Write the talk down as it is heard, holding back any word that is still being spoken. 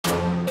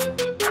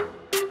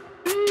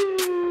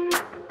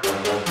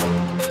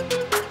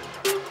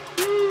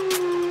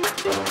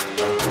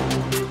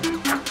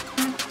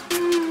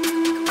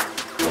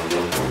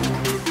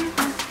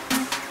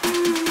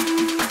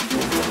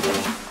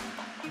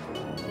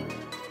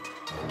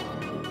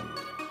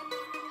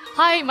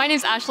Hi, my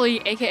name's Ashley,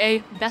 aka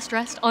Best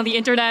Dressed on the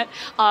internet.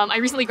 I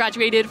recently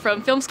graduated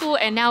from film school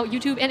and now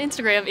YouTube and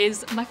Instagram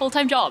is my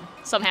full-time job,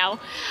 somehow.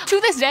 To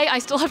this day, I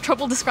still have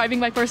trouble describing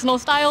my personal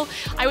style.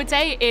 I would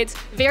say it's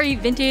very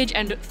vintage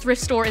and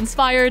thrift store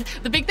inspired.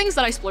 The big things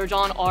that I splurge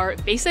on are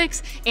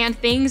basics and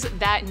things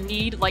that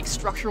need like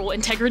structural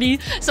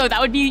integrity. So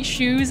that would be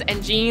shoes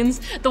and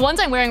jeans. The ones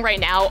I'm wearing right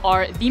now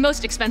are the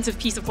most expensive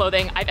piece of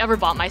clothing I've ever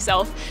bought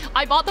myself.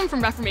 I bought them from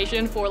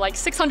Reformation for like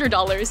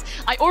 $600.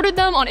 I ordered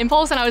them on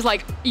impulse and I was like,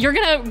 you're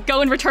gonna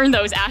go and return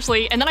those,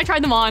 Ashley. And then I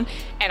tried them on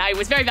and I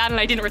was very bad and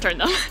I didn't return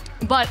them.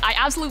 But I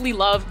absolutely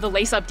love the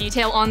lace-up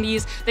detail on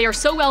these. They are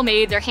so well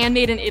made, they're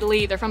handmade in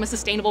Italy, they're from a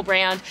sustainable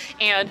brand,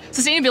 and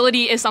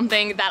sustainability is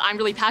something that I'm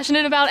really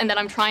passionate about and that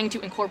I'm trying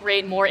to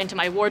incorporate more into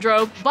my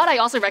wardrobe. But I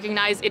also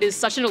recognize it is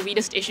such an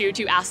elitist issue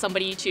to ask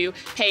somebody to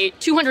pay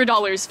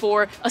 $200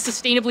 for a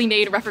sustainably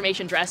made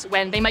Reformation dress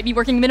when they might be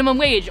working minimum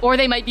wage or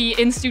they might be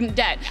in student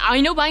debt. I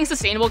know buying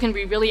sustainable can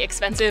be really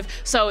expensive,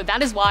 so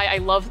that is why I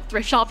love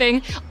thrift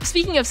shopping.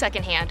 Speaking of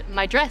secondhand,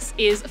 my dress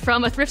is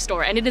from a thrift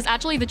store and it is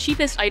actually the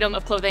cheapest item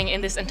of clothing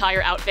in this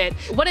entire outfit.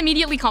 What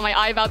immediately caught my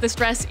eye about this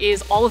dress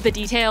is all of the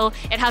detail.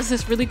 It has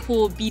this really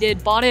cool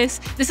beaded bodice.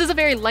 This is a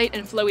very light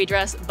and flowy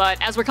dress,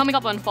 but as we're coming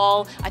up on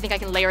fall, I think I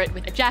can layer it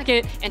with a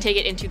jacket and take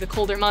it into the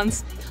colder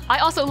months. I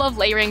also love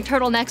layering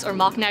turtlenecks or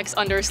mock necks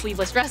under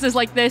sleeveless dresses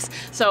like this,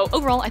 so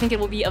overall I think it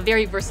will be a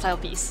very versatile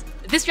piece.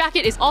 This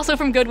jacket is also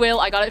from Goodwill.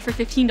 I got it for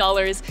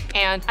 $15,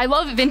 and I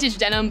love vintage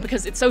denim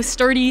because it's so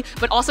sturdy,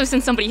 but also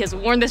since somebody has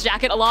worn this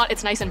jacket a lot,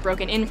 it's nice and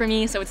broken in for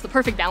me, so it's the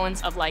perfect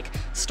balance of like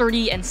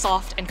sturdy and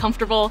soft and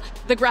comfortable.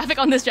 The graphic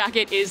on this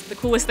jacket is the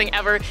coolest thing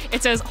ever.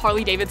 It says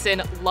Harley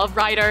Davidson Love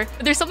Rider.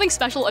 There's something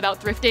special about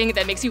thrifting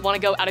that makes you want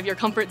to go out of your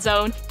comfort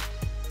zone.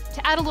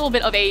 To add a little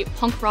bit of a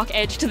punk rock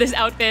edge to this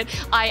outfit,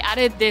 I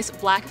added this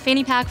black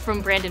fanny pack from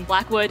Brandon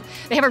Blackwood.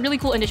 They have a really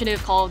cool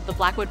initiative called the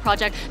Blackwood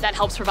Project that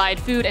helps provide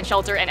food and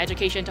shelter and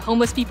education to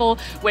homeless people,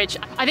 which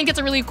I think it's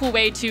a really cool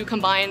way to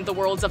combine the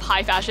worlds of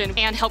high fashion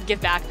and help give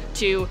back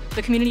to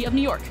the community of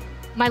New York.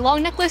 My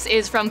long necklace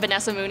is from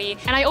Vanessa Mooney,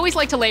 and I always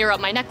like to layer up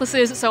my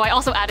necklaces, so I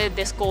also added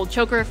this gold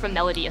choker from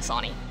Melody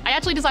Asani. I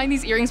actually designed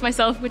these earrings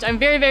myself, which I'm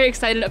very, very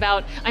excited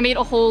about. I made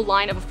a whole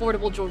line of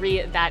affordable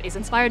jewelry that is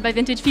inspired by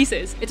vintage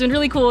pieces. It's been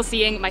really cool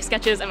seeing my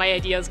sketches and my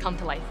ideas come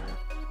to life.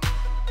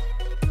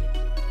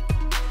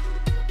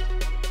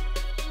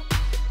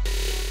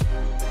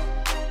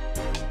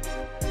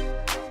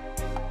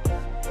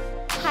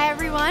 Hi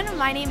everyone,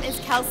 my name is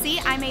Kelsey.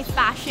 I'm a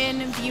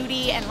fashion,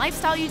 beauty, and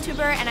lifestyle YouTuber,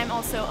 and I'm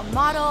also a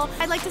model.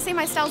 I'd like to say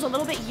my style is a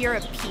little bit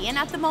European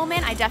at the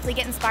moment. I definitely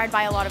get inspired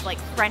by a lot of like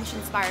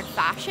French-inspired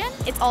fashion.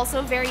 It's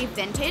also very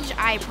vintage.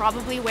 I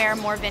probably wear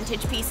more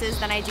vintage pieces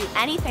than I do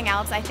anything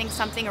else. I think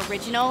something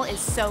original is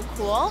so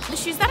cool. The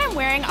shoes that I'm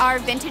wearing are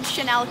vintage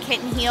Chanel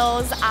kitten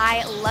heels.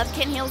 I love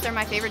kitten heels. They're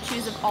my favorite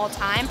shoes of all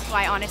time.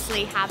 I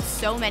honestly have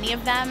so many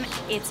of them,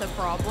 it's a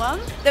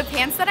problem. The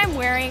pants that I'm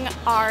wearing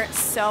are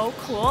so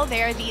cool.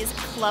 They're these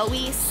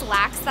Chloe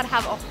slacks that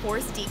have a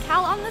horse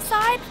decal on the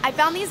side. I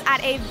found these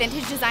at a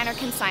vintage designer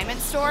consignment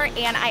store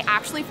and I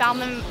actually found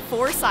them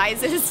 4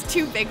 sizes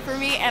too big for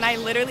me and I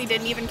literally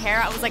didn't even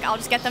care. I was like, I'll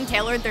just get them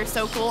tailored. They're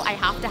so cool. I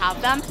have to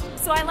have them.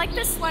 So I like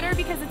this sweater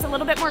because it's a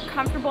little bit more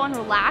comfortable and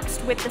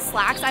relaxed with the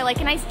slacks. I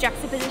like a nice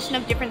juxtaposition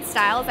of different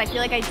styles. I feel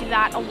like I do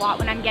that a lot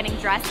when I'm getting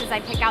dressed, is I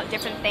pick out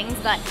different things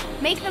that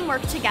make them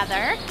work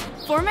together.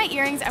 For my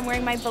earrings, I'm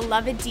wearing my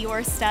beloved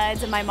Dior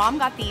studs, and my mom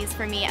got these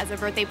for me as a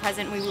birthday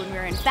present when we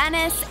were in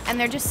Venice, and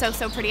they're just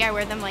so pretty. I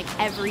wear them like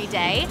every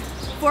day.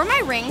 For my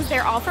rings,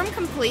 they're all from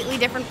completely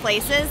different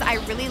places. I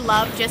really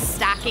love just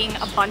stacking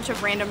a bunch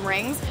of random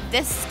rings.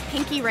 This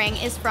pinky ring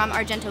is from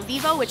Argento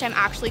Vivo, which I'm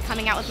actually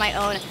coming out with my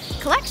own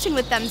collection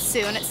with them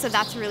soon, so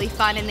that's really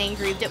fun, and they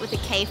engraved it with a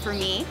K for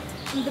me.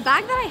 The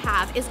bag that I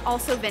have is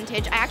also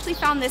vintage. I actually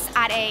found this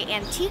at an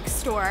antique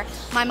store.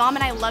 My mom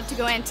and I love to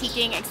go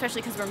antiquing,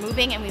 especially because we're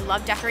moving and we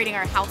love decorating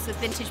our house with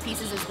vintage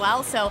pieces as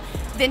well. So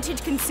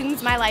vintage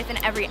consumes my life in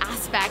every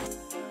aspect.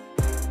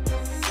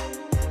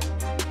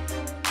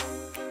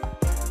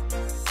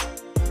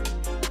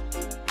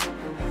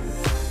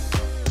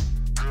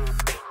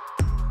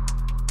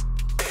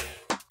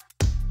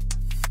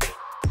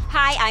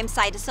 Hi, I'm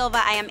Sai De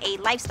Silva. I am a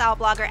lifestyle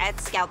blogger at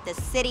Scout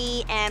This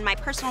City, and my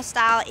personal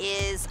style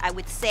is, I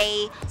would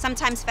say,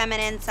 sometimes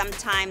feminine,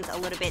 sometimes a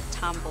little bit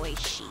tomboy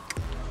chic.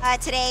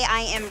 Today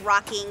I am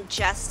rocking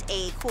just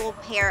a cool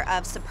pair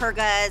of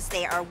Supergas.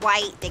 They are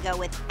white, they go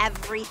with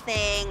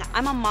everything.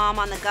 I'm a mom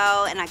on the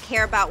go and I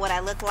care about what I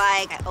look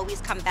like. I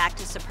always come back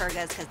to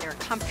Supergas because they're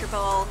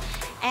comfortable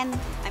and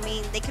I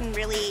mean, they can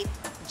really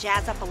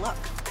jazz up a look.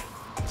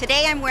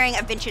 Today I'm wearing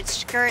a vintage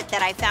skirt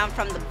that I found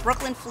from the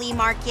Brooklyn flea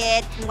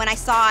market. When I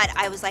saw it,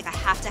 I was like, I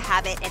have to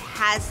have it. It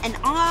has an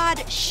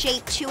odd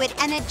shape to it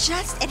and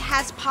it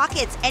has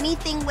pockets.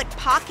 Anything with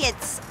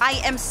pockets,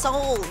 I am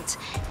sold.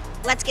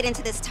 Let's get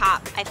into this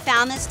top. I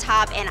found this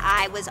top and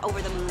I was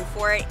over the moon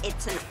for it.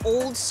 It's an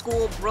old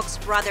school Brooks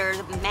Brothers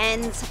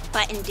men's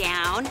button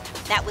down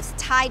that was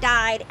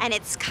tie-dyed and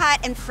it's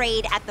cut and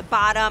frayed at the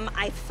bottom.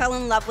 I fell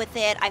in love with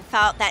it. I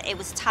felt that it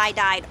was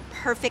tie-dyed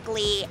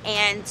perfectly,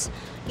 and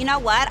you know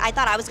what? I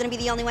thought I was gonna be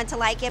the only one to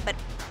like it, but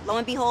lo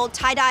and behold,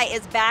 tie-dye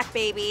is back,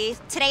 baby.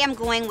 Today I'm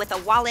going with a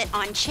wallet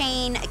on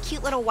chain, a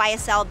cute little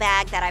YSL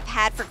bag that I've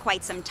had for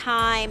quite some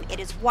time. It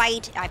is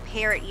white. I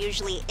pair it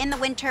usually in the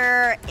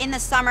winter, in the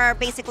summer,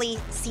 basically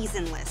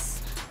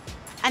seasonless.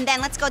 And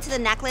then let's go to the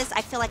necklace.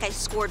 I feel like I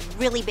scored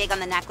really big on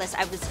the necklace.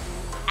 I was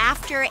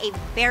after a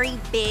very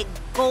big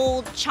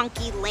gold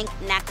chunky link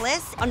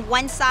necklace. On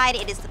one side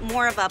it is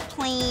more of a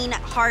plain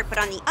heart, but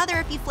on the other,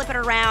 if you flip it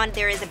around,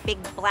 there is a big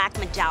black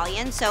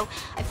medallion, so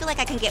I feel like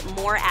I can get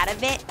more out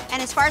of it.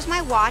 And as far as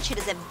my watch, it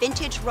is a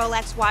vintage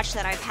Rolex watch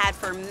that I've had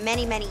for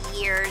many, many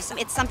years.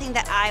 It's something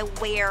that I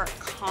wear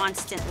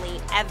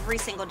constantly, every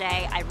single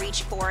day. I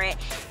reach for it.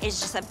 It's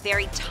just a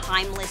very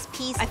timeless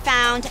piece. I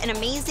found an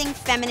amazing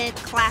feminine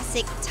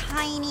classic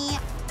tiny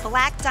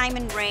black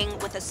diamond ring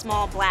with a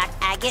small black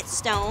agate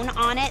stone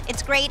on it.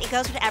 It's great, it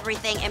goes with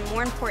everything, and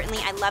more importantly,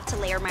 I love to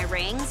layer my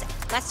rings.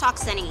 Let's talk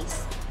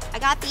cinnies. I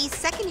got these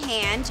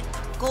secondhand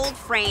gold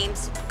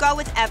frames, go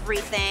with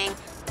everything,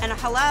 and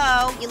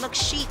hello, you look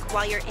chic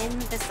while you're in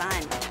the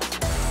sun.